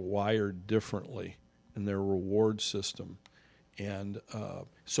extroverts are wired differently in their reward system. And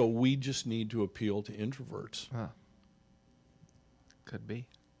so we just need to appeal to introverts. Huh. Could be.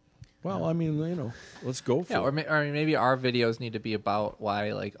 Well, I mean, let's go for it. Or maybe our videos need to be about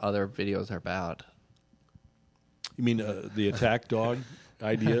why other videos are bad. You mean the attack dog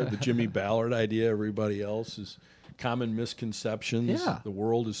idea, the Jimmy Ballard idea? Everybody else is common misconceptions. Yeah. The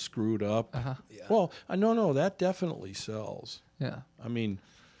world is screwed up. Uh-huh. Yeah. Well, no, that definitely sells. Yeah. I mean,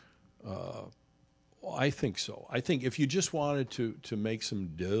 I think so. I think if you just wanted to make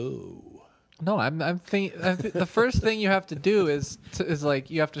some dough. No, I'm thinking the first thing you have to do is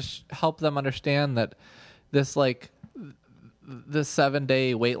you have to help them understand that this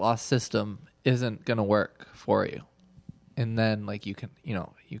 7-day weight loss system isn't going to work for you, and then you can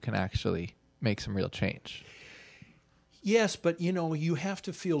actually make some real change. Yes, but you have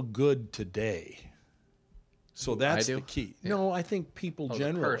to feel good today. So that's the key. Yeah. No, I think people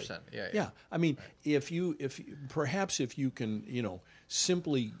generally. The person. Yeah. I mean, if you can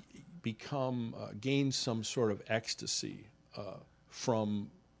simply gain some sort of ecstasy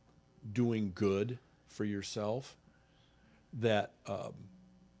from doing good for yourself, that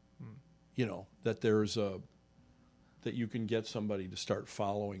that you can get somebody to start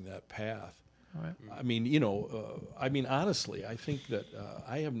following that path. All right. I mean, honestly, I think that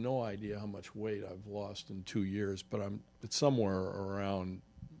I have no idea how much weight I've lost in 2 years, but it's somewhere around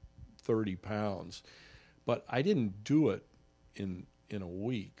 30 pounds. But I didn't do it in a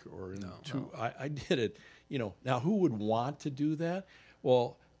week or in two. No. I did it, Now, who would want to do that?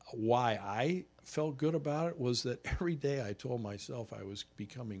 Well, why I felt good about it was that every day I told myself I was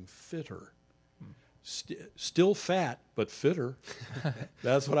becoming fitter. Still fat, but fitter.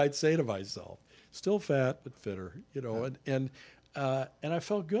 That's what I'd say to myself. Still fat, but fitter. And I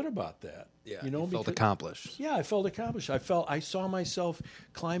felt good about that. Yeah, you felt accomplished. Yeah, I felt accomplished. I saw myself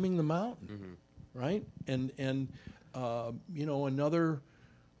climbing the mountain, right? And another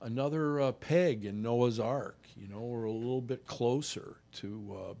peg in Noah's Ark. We're a little bit closer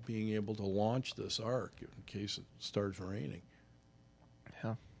to being able to launch this ark in case it starts raining.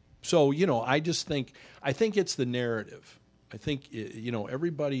 Yeah. So, I think it's the narrative. I think,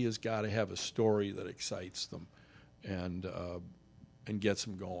 everybody has got to have a story that excites them and gets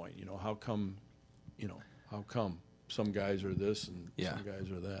them going. How come some guys are this and some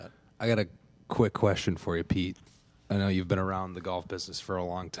guys are that? I got a quick question for you, Pete. I know you've been around the golf business for a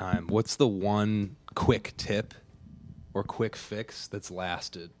long time. What's the one quick tip or quick fix that's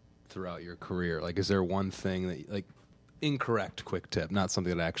lasted throughout your career? Like, is there one thing that, like, incorrect quick tip, not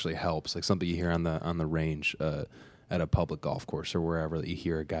something that actually helps, like something you hear on the range at a public golf course or wherever, that you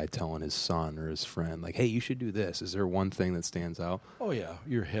hear a guy telling his son or his friend, like, hey, you should do this? Is there one thing that stands out? Oh, yeah,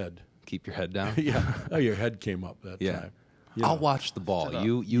 your head. Keep your head down? Yeah. Oh, your head came up that time. You I'll know. watch the ball.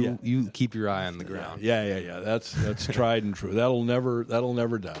 You keep your eye on the ground. Yeah. That's tried and true. That'll never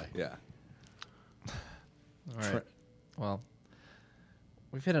die. Yeah. All right. Well,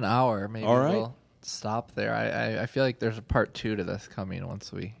 we've hit an hour. Maybe All right. we'll stop there. I feel like there's a part 2 to this coming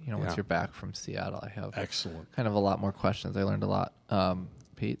once once you're back from Seattle. I have Excellent. kind of a lot more questions. I learned a lot.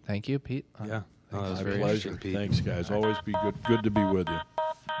 Pete, thank you, Pete. Yeah. No, that was My very pleasure. interesting, Pete. Thanks, guys. Always be good to be with you.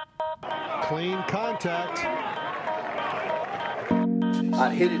 Clean contact.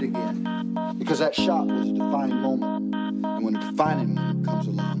 I'd hit it again because that shot was a defining moment. And when a defining moment comes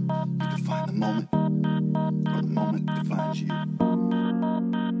along, you define the moment, or the moment defines you.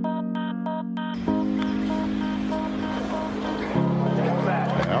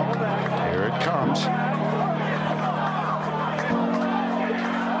 Well, here it comes.